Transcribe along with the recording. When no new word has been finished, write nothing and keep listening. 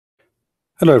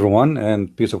Hello, everyone,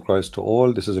 and peace of Christ to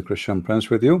all. This is a Christian Prince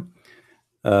with you.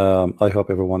 I hope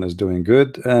everyone is doing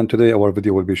good. And today our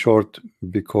video will be short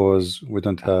because we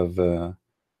don't have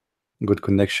good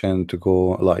connection to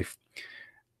go live.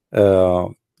 Uh,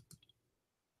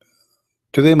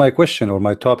 Today, my question or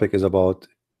my topic is about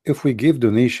if we give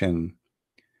donation,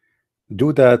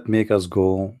 do that make us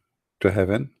go to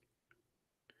heaven?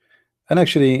 And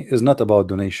actually, it's not about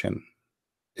donation.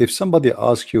 If somebody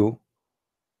asks you,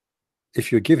 if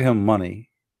you give him money,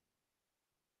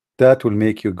 that will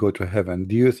make you go to heaven.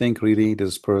 Do you think really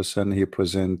this person he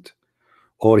present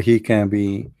or he can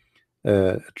be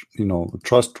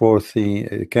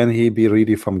trustworthy? Can he be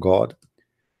really from God?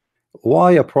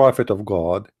 Why a prophet of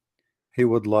God he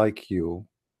would like you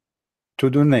to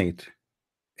donate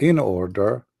in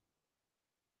order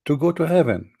to go to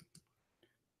heaven?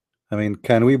 I mean,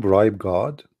 can we bribe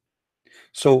God?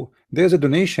 So there's a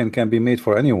donation can be made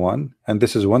for anyone, and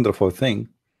this is a wonderful thing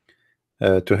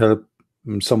to help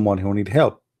someone who need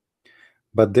help.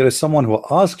 But there is someone who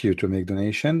asks you to make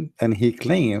donation, and he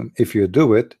claim if you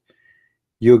do it,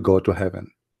 you go to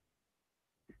heaven.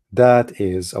 That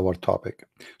is our topic.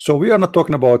 So we are not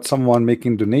talking about someone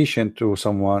making donation to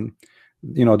someone.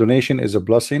 Donation is a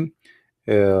blessing.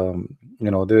 There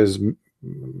is,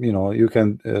 you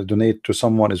can donate to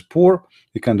someone is poor.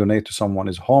 You can donate to someone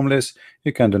is homeless.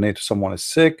 You can donate to someone is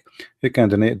sick. You can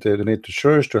donate to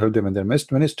church to help them in their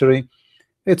ministry,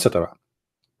 etc.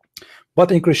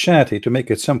 But in Christianity, to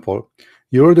make it simple,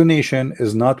 your donation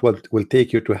is not what will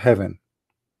take you to heaven.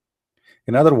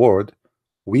 In other words,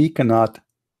 we cannot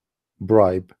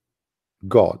bribe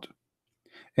God.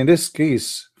 In this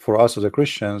case, for us as a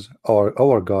Christians,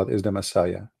 our God is the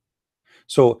Messiah.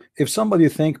 So if somebody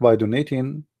think by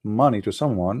donating money to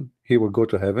someone he will go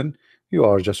to heaven, you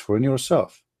are just fooling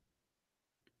yourself.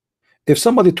 If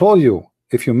somebody told you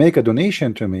if you make a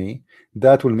donation to me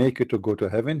that will make you to go to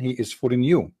heaven, he is fooling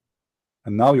you,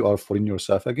 and now you are fooling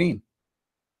yourself again.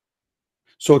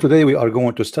 So today we are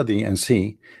going to study and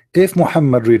see if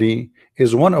Muhammad really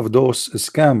is one of those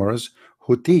scammers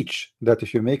who teach that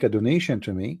if you make a donation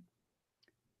to me,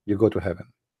 you go to heaven.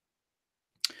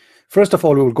 First of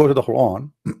all, we will go to the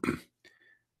Quran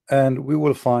and we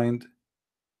will find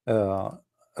a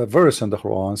verse in the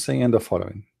Quran saying the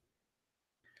following.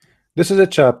 This is a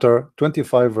chapter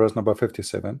 25, verse number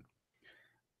 57.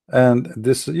 And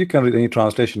this, you can read any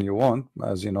translation you want.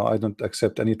 As you know, I don't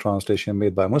accept any translation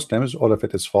made by Muslims. All of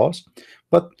it is false.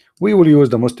 But we will use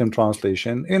the Muslim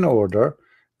translation in order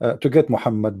to get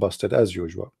Muhammad busted as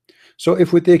usual. So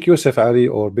if we take Yusuf Ali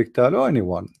or Big Tal or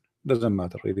anyone, doesn't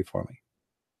matter really for me.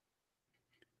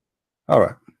 All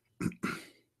right.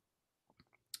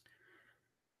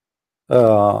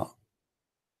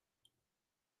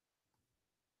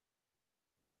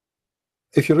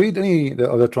 If you read any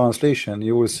of the translation,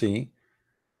 you will see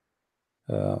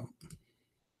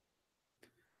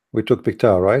we took Big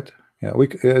Tal, right? Yeah,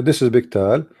 this is Big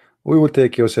Tal. We will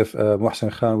take Yusuf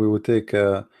Muhsin Khan. We will take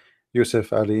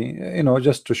Yusuf Ali.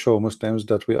 Just to show Muslims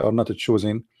that we are not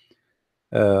choosing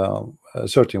a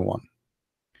certain one.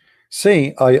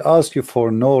 Say, I ask you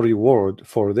for no reward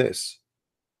for this.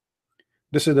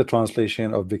 This is the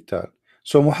translation of Big Tal.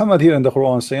 So Muhammad here in the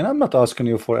Quran saying, I'm not asking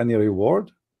you for any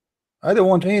reward. I don't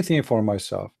want anything for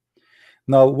myself.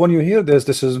 Now, when you hear this,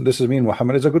 this is mean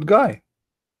Muhammad is a good guy.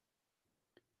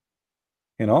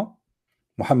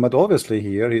 Muhammad obviously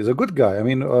here he's a good guy. I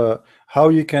mean, how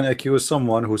you can accuse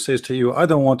someone who says to you, I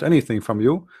don't want anything from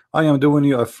you. I am doing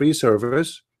you a free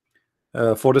service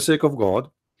for the sake of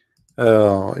God.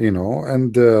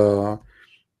 And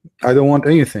I don't want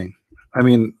anything. I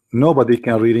mean, nobody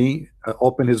can really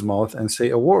open his mouth and say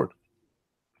a word.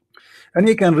 And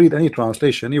you can read any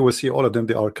translation, you will see all of them,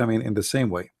 they are coming in the same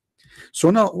way. So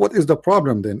now what is the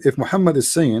problem then? If Muhammad is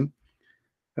saying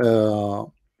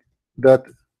that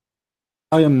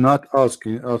I am not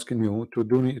asking you to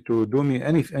do me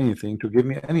anything, to give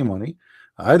me any money.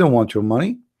 I don't want your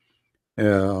money.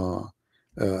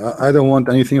 I don't want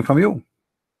anything from you.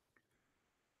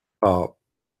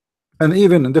 And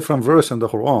even in different verse in the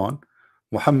Quran,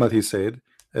 Muhammad he said,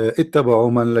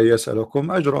 "Ittaba'u man la yas'alukum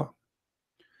ajra."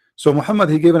 So Muhammad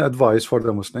he gave an advice for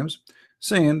the Muslims,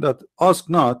 saying that ask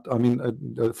not, I mean,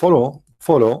 follow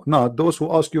not those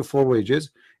who ask you for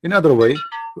wages. In other way,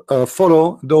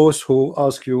 follow those who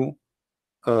ask you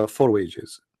for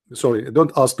wages. Sorry,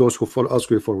 don't ask those who ask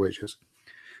you for wages.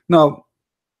 Now,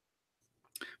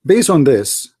 based on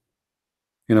this,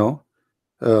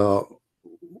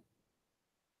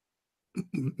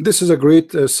 this is a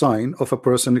great sign of a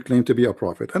person who claimed to be a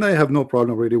prophet, and I have no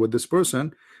problem really with this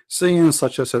person saying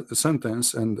such a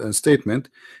sentence and statement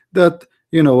that,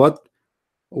 you know what,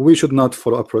 we should not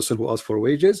follow a person who asks for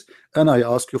wages, and I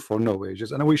ask you for no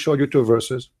wages. And we showed you two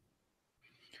verses.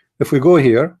 If we go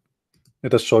here,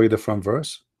 let us show you the front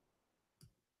verse.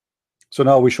 So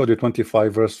now we showed you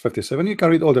 25 verse 57. You can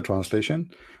read all the translation.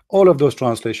 All of those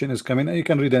translation is coming, and you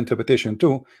can read the interpretation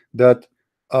too, that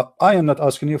I am not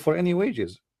asking you for any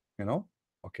wages, you know.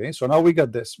 Okay, so now we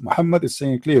got this. Muhammad is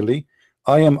saying clearly,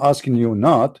 I am asking you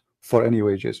not for any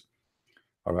wages.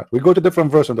 All right, we go to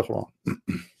different verse in the Quran.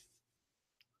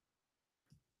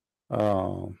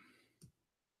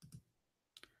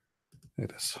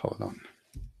 Let us hold on.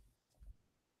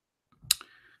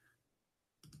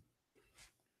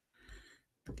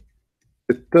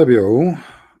 اتبعوا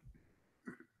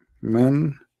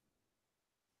من,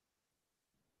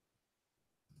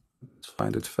 let's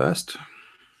find it fast.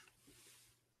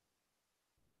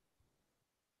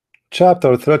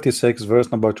 Chapter 36 verse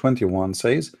number 21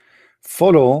 says,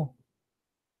 follow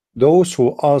those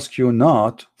who ask you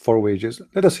not for wages.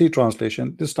 Let us see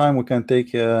translation. This time we can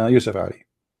take Yusuf Ali.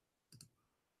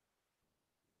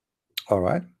 All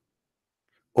right.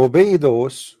 Obey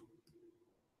those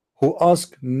who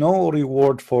ask no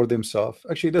reward for themselves.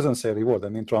 Actually, it doesn't say reward. I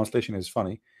mean, translation is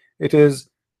funny. It is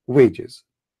wages.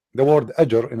 The word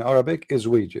ajr in Arabic is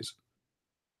wages.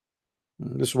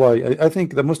 This is why I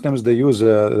think the Muslims, they use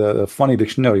a funny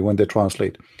dictionary when they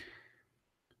translate.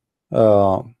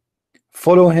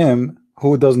 Follow him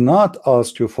who does not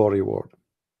ask you for reward.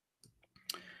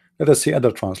 Let us see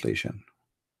other translation.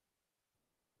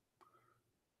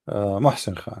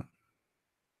 Muhsin Khan.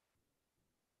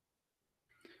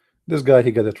 This guy,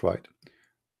 he got it right.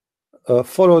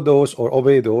 Follow those or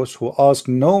obey those who ask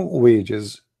no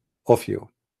wages of you.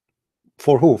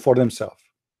 For who? For themselves.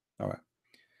 All right.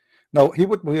 Now he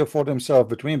would be for themselves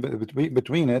between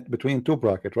two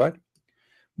brackets, right?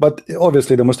 But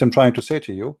obviously the Muslim trying to say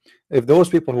to you, if those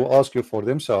people who ask you for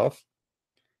themselves,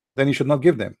 then you should not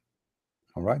give them.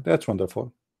 All right, that's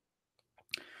wonderful.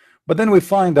 But then we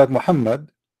find that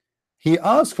Muhammad, he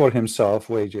asked for himself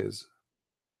wages.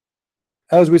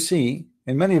 As we see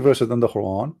in many verses in the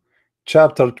Quran,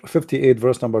 chapter 58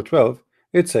 verse number 12,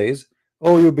 it says,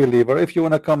 oh you believer, if you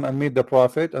want to come and meet the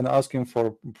Prophet and ask him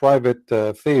for private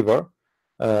favor,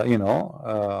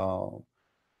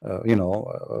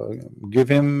 give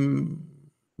him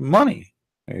money.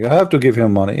 You have to give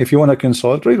him money. If you want to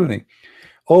consult, read with me.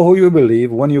 Oh, who you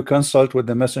believe, when you consult with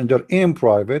the messenger in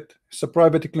private, it's a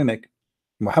private clinic.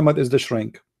 Muhammad is the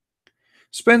shrink.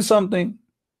 Spend something.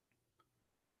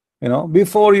 You know,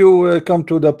 before you come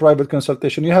to the private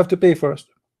consultation, you have to pay first.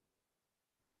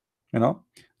 You know,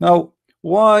 now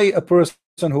why a person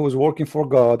who is working for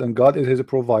God and God is his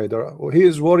provider, he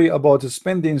is worried about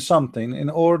spending something in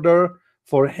order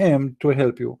for him to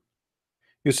help you?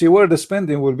 You see, where the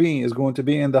spending will be is going to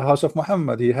be in the house of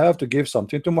Muhammad. He have to give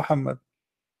something to Muhammad.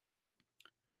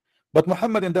 But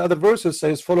Muhammad in the other verses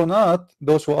says, follow not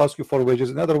those who ask you for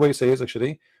wages. Another way says,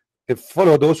 actually, if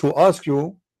follow those who ask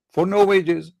you for no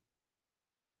wages.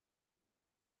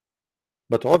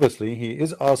 But obviously he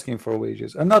is asking for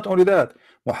wages. And not only that,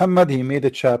 Muhammad, he made a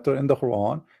chapter in the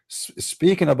Quran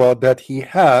speaking about that he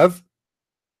have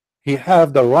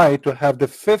the right to have the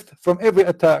fifth from every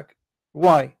attack.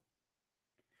 Why?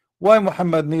 Why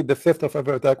Muhammad need the fifth of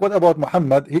every attack? What about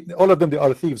Muhammad? All of them, they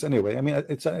are thieves anyway. I mean,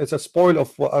 it's a spoil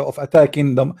of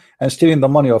attacking them and stealing the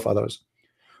money of others.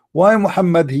 Why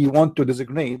Muhammad, he want to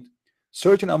designate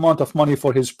certain amount of money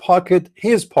for his pocket,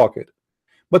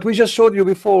 but we just showed you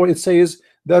before, it says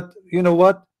that, you know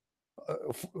what,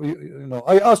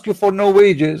 I ask you for no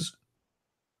wages.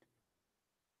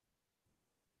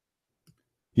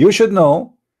 You should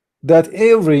know that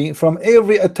from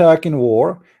every attack in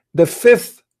war, the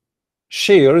fifth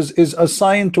shares is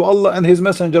assigned to Allah and his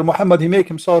messenger. Muhammad, he make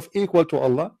himself equal to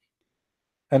Allah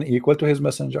and equal to his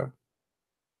messenger.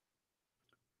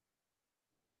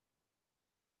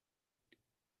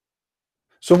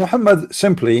 So Muhammad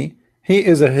simply, he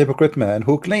is a hypocrite man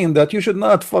who claimed that you should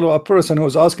not follow a person who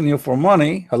is asking you for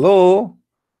money. Hello.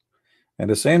 At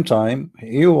the same time,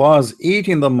 he was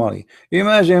eating the money.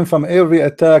 Imagine from every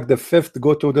attack, the fifth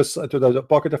go to the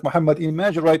pocket of Muhammad.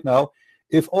 Imagine right now,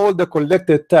 if all the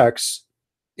collected tax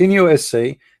in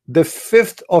USA, the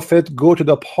fifth of it go to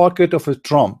the pocket of a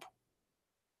Trump.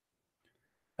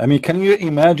 I mean, can you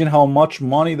imagine how much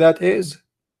money that is?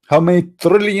 How many $1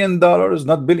 trillion,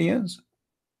 not billions?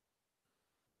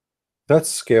 That's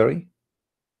scary.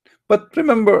 But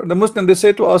remember, the Muslim, they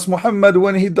say to us, Muhammad,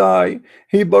 when he died,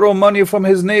 he borrowed money from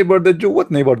his neighbor, the Jew.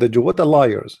 What neighbor, the Jew? What the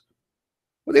liars?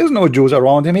 Well, there's no Jews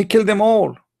around him. He killed them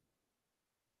all.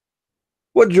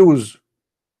 What Jews?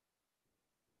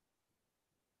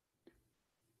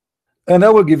 And I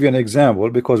will give you an example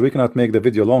because we cannot make the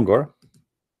video longer.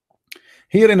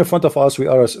 Here in front of us,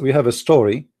 we have a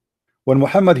story when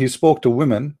Muhammad he spoke to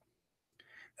women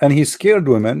and he scared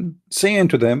women, saying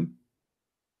to them,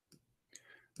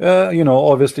 you know,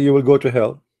 obviously you will go to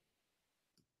hell.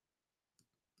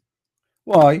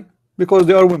 Why? Because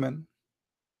they are women.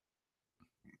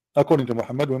 According to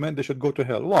Muhammad, women they should go to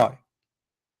hell. Why?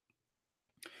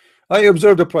 I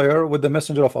observed a prayer with the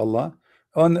messenger of Allah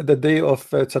on the day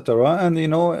of etc. And you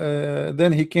know,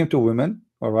 then he came to women.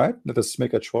 All right, let us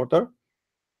make it shorter.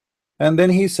 And then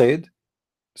he said,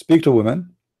 speak to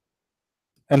women,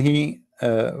 and he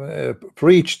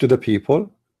preached to the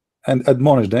people and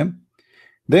admonished them.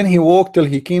 Then he walked till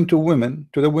he came to women,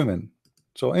 to the women.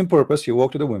 So in purpose, he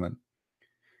walked to the women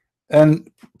and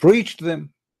preached to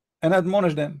them and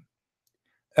admonished them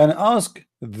and asked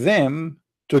them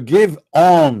to give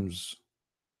alms.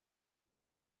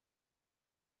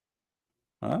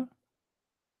 Huh?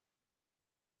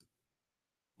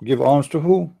 Give alms to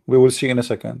who? We will see in a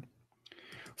second.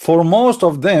 For most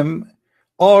of them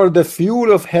are the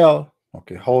fuel of hell.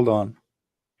 Okay, hold on.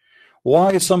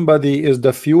 Why somebody is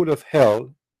the fuel of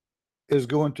hell is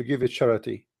going to give it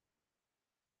charity?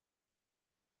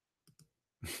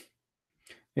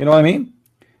 You know what I mean?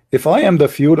 If I am the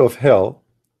fuel of hell,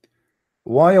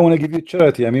 why I want to give you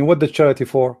charity? I mean, what the charity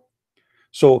for?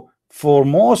 So for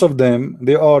most of them,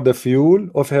 they are the fuel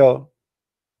of hell.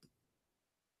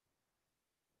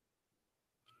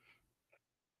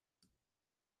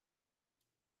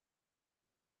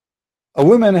 A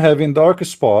woman having dark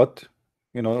spot,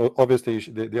 you know, obviously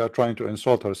they are trying to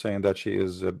insult her, saying that she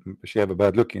is she have a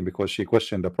bad looking because she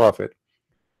questioned the prophet.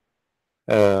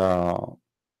 Or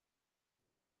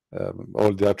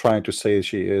they are trying to say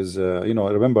she is, you know,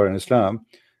 remember in Islam,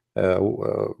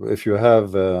 if you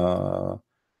have, you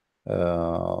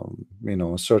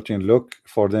know, a certain look,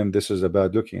 for them this is a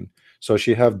bad looking. So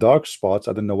she have dark spots.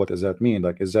 I don't know what does that mean.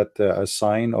 Like, is that a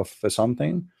sign of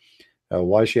something?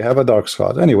 Why she have a dark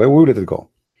spot? Anyway, we'll let it go.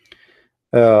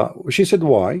 She said,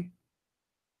 why?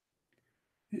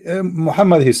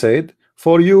 Muhammad, he said,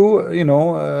 for you, you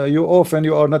know, you often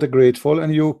you are not grateful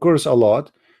and you curse a lot,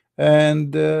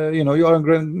 and you know, you are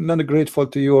not grateful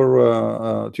to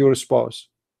your spouse.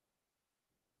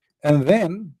 And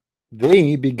then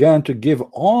they began to give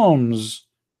alms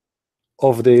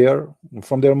of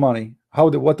from their money. How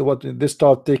they what they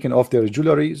start taking off their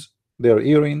jewelries, their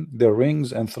earring, their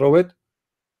rings, and throw it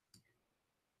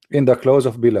in the clothes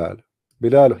of Bilal.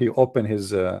 Bilal, he opened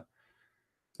his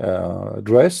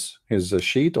dress, his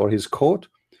sheet or his coat.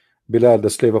 Bilal, the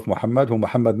slave of Muhammad, who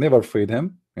Muhammad never freed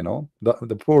him. You know,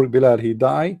 the poor Bilal, he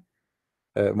died.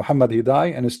 Muhammad, he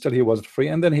died, and still he wasn't free.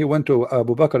 And then he went to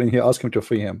Abu Bakr and he asked him to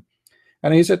free him.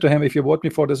 And he said to him, if you bought me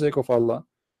for the sake of Allah,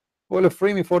 well,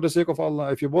 free me for the sake of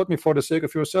Allah. If you bought me for the sake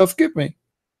of yourself, give me.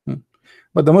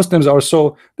 But the Muslims are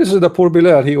so. This is the poor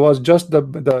Bilal. He was just the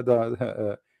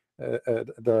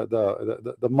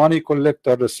money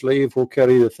collector, the slave who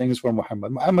carried the things for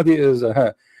Muhammad. Muhammad is,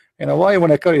 you know, why you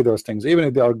want to carry those things, even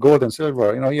if they are gold and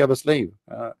silver? You know, you have a slave.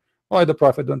 Why the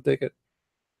Prophet don't take it?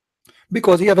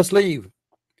 Because he have a slave.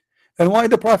 And why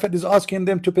the Prophet is asking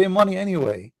them to pay money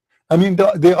anyway? I mean,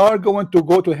 they are going to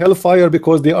go to hellfire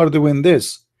because they are doing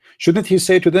this. Shouldn't he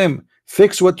say to them,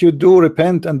 fix what you do,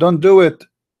 repent, and don't do it?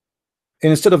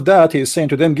 And instead of that, he is saying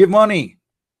to them, give money.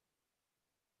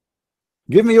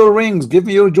 Give me your rings, give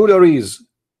me your jewelries.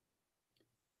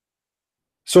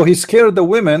 So he scared the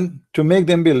women to make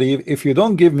them believe, if you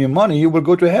don't give me money, you will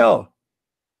go to hell.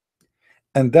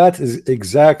 And that is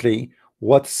exactly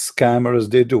what scammers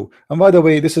they do. And by the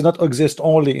way, this does not exist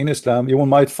only in Islam. You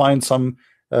might find some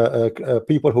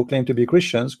people who claim to be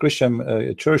Christians,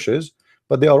 Christian churches,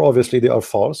 but they are obviously they are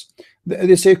false.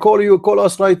 They say, call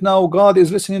us right now, God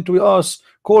is listening to us,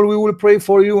 call, we will pray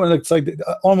for you. And it's like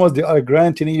almost they are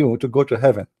granting you to go to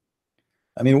heaven.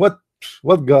 I mean, what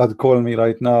God call me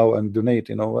right now and donate,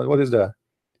 you know, what is that?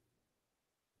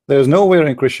 There's nowhere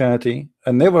in Christianity,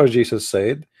 and never Jesus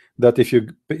said that if you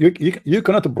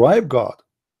cannot bribe God.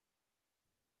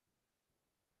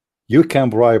 You can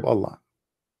bribe Allah,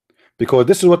 because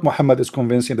this is what Muhammad is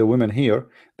convincing the women here,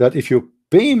 that if you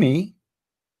pay me,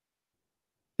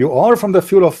 you are from the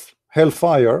fuel of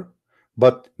hellfire,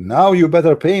 but now you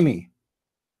better pay me.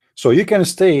 So you can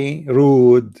stay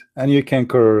rude and you can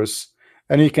curse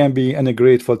and you can be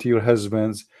ungrateful to your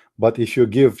husbands, but if you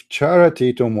give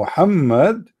charity to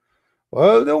Muhammad,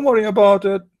 well, don't worry about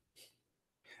it.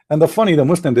 And the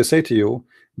Muslim, they say to you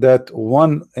that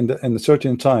in a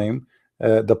certain time,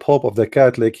 the Pope of the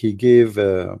Catholic, he gave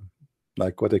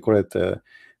like what they call it,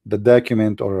 the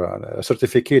document or a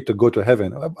certificate to go to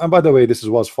heaven. And by the way, this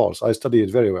was false. I studied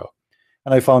it very well.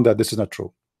 and I found that this is not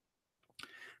true.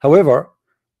 However,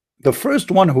 the first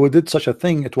one who did such a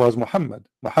thing, it was Muhammad.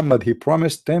 Muhammad, he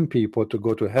promised 10 people to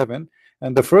go to heaven,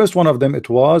 and the first one of them, it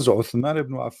was Uthman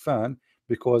ibn Affan,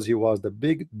 because he was the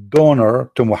big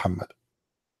donor to Muhammad.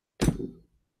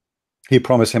 He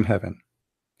promised him heaven.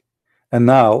 And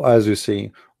now, as you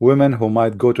see, women who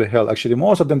might go to hell, actually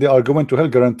most of them, they are going to hell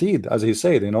guaranteed, as he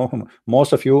said, you know,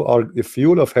 most of you are the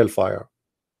fuel of hellfire.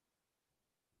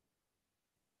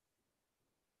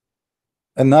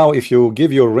 And now if you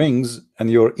give your rings and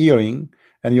your earring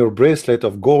and your bracelet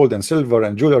of gold and silver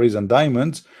and jewelries and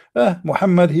diamonds,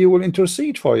 Muhammad, he will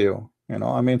intercede for you. You know,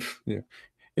 I mean,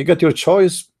 you got your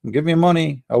choice, give me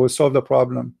money, I will solve the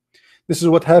problem. This is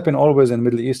what happened always in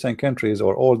Middle Eastern countries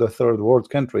or all the third world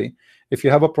country. If you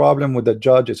have a problem with the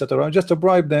judge, etc., just to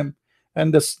bribe them,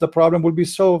 and the problem will be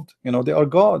solved. You know, they are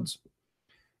gods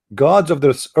of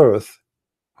this earth,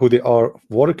 who they are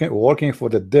working for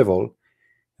the devil.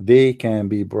 They can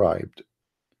be bribed.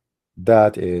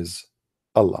 That is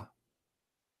Allah.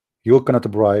 You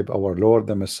cannot bribe our Lord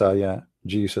the Messiah,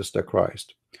 Jesus the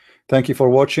Christ. Thank you for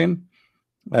watching,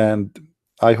 and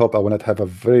I hope I will not have a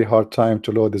very hard time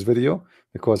to load this video,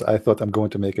 because I thought I'm going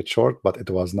to make it short, but it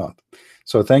was not.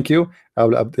 So thank you.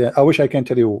 I wish I can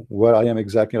tell you where I am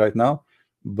exactly right now,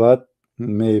 but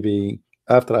maybe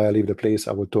after I leave the place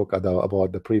I will talk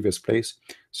about the previous place,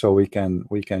 so we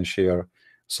can share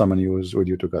some news with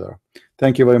you together.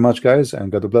 Thank you very much, guys,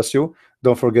 and God bless you.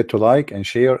 Don't forget to like and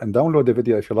share and download the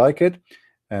video if you like it,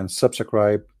 and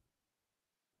subscribe,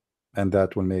 and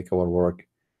that will make our work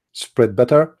spread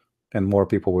better, and more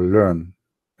people will learn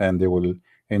and they will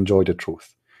enjoy the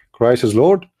truth. Christ is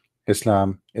Lord,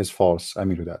 Islam is false. I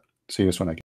mean to that. See you soon again.